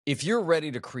If you're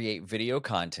ready to create video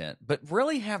content, but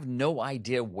really have no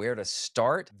idea where to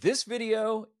start, this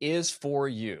video is for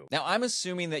you. Now, I'm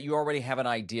assuming that you already have an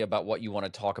idea about what you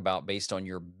want to talk about based on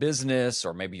your business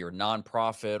or maybe your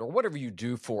nonprofit or whatever you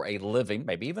do for a living,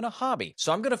 maybe even a hobby.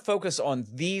 So I'm going to focus on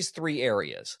these three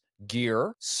areas: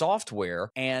 gear,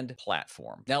 software, and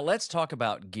platform. Now, let's talk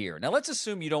about gear. Now, let's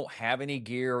assume you don't have any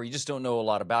gear or you just don't know a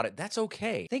lot about it. That's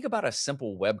okay. Think about a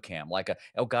simple webcam like a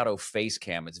Elgato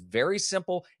Facecam. It's very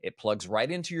simple. It plugs right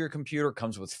into your computer,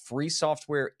 comes with free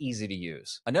software, easy to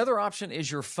use. Another option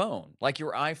is your phone, like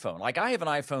your iPhone. Like I have an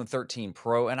iPhone 13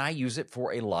 Pro and I use it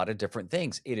for a lot of different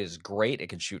things. It is great. It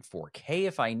can shoot 4K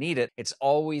if I need it. It's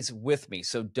always with me.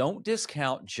 So don't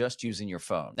discount just using your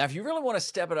phone. Now, if you really want to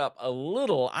step it up a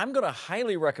little, I'm going to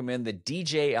highly recommend the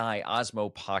DJI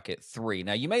Osmo Pocket 3.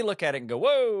 Now, you may look at it and go,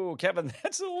 whoa, Kevin,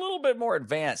 that's a little bit more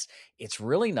advanced. It's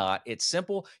really not. It's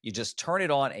simple. You just turn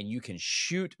it on and you can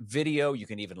shoot video. You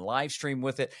can even live stream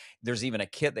with it. There's even a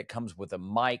kit that comes with a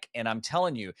mic. And I'm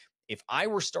telling you, if I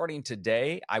were starting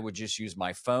today, I would just use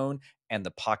my phone and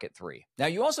the Pocket 3. Now,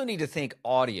 you also need to think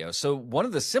audio. So one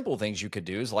of the simple things you could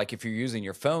do is, like if you're using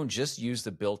your phone, just use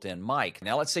the built-in mic.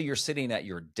 Now, let's say you're sitting at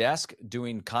your desk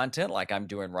doing content like I'm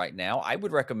doing right now. I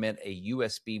would recommend a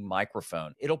USB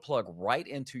microphone. It'll plug right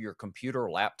into your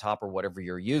computer, laptop, or whatever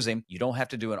you're using. You don't have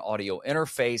to do an audio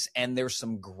interface, and there's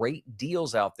some great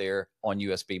deals out there on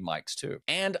USB mics too.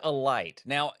 And a light.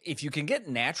 Now, if you can get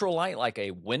natural light like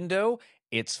a window,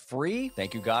 it's free.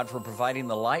 Thank you, God, for providing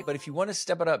the light. But if you want to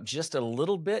step it up just a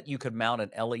little bit, you could mount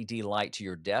an LED light to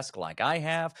your desk like I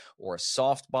have, or a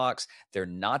softbox. They're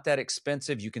not that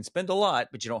expensive. You can spend a lot,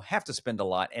 but you don't have to spend a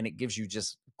lot. And it gives you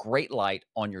just great light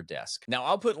on your desk. Now,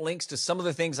 I'll put links to some of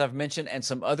the things I've mentioned and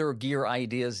some other gear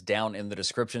ideas down in the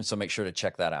description, so make sure to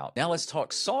check that out. Now, let's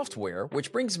talk software,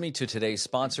 which brings me to today's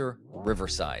sponsor,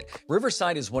 Riverside.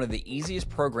 Riverside is one of the easiest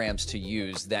programs to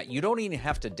use that you don't even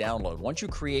have to download. Once you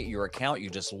create your account,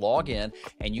 you just log in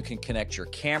and you can connect your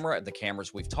camera, the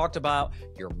cameras we've talked about,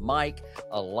 your mic,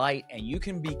 a light, and you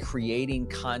can be creating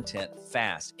content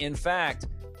fast. In fact,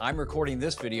 I'm recording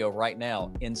this video right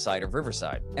now inside of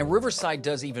Riverside. And Riverside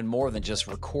does even more than just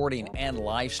recording and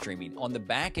live streaming. On the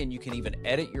back end, you can even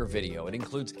edit your video. It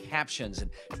includes captions and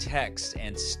text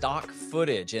and stock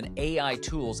footage and AI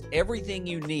tools, everything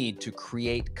you need to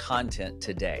create content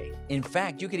today. In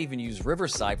fact, you could even use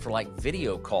Riverside for like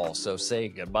video calls, so say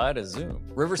goodbye to Zoom.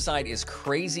 Riverside is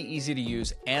crazy easy to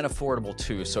use and affordable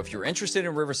too. So if you're interested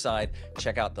in Riverside,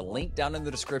 check out the link down in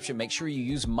the description. Make sure you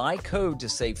use my code to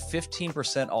save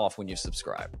 15% off when you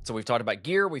subscribe. So we've talked about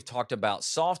gear, we've talked about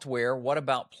software. What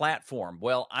about platform?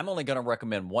 Well, I'm only going to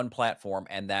recommend one platform,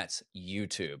 and that's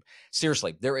YouTube.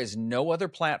 Seriously, there is no other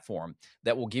platform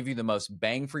that will give you the most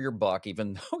bang for your buck,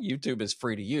 even though YouTube is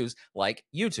free to use, like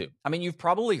YouTube. I mean, you've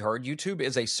probably heard YouTube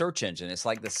is a search engine. It's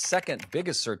like the second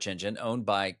biggest search engine, owned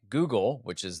by Google,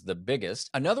 which is the biggest.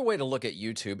 Another way to look at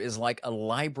YouTube is like a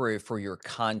library for your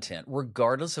content,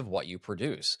 regardless of what you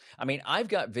produce. I mean, I've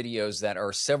got videos that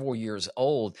are several years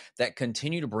old that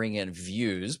continue to bring in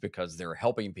views because they're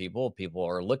helping people. People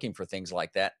are looking for things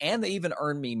like that, and they even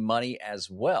earn me money as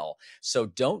well. So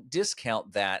don't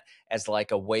discount that as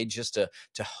like a way just to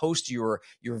host your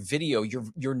video,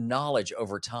 your knowledge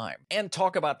over time. And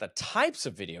talk about the types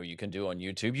of video you can do on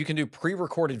YouTube. You can do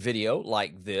pre-recorded video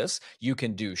like this. You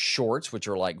can do shorts, which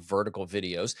are like vertical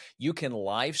videos. You can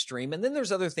live stream, and then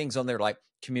there's other things on there like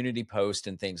community post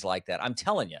and things like that. I'm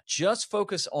telling you, just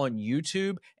focus on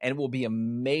YouTube and it will be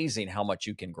amazing how much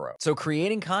you can grow. So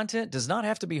creating content does not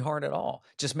have to be hard at all.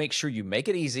 Just make sure you make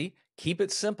it easy, keep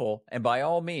it simple, and by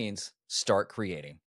all means, start creating.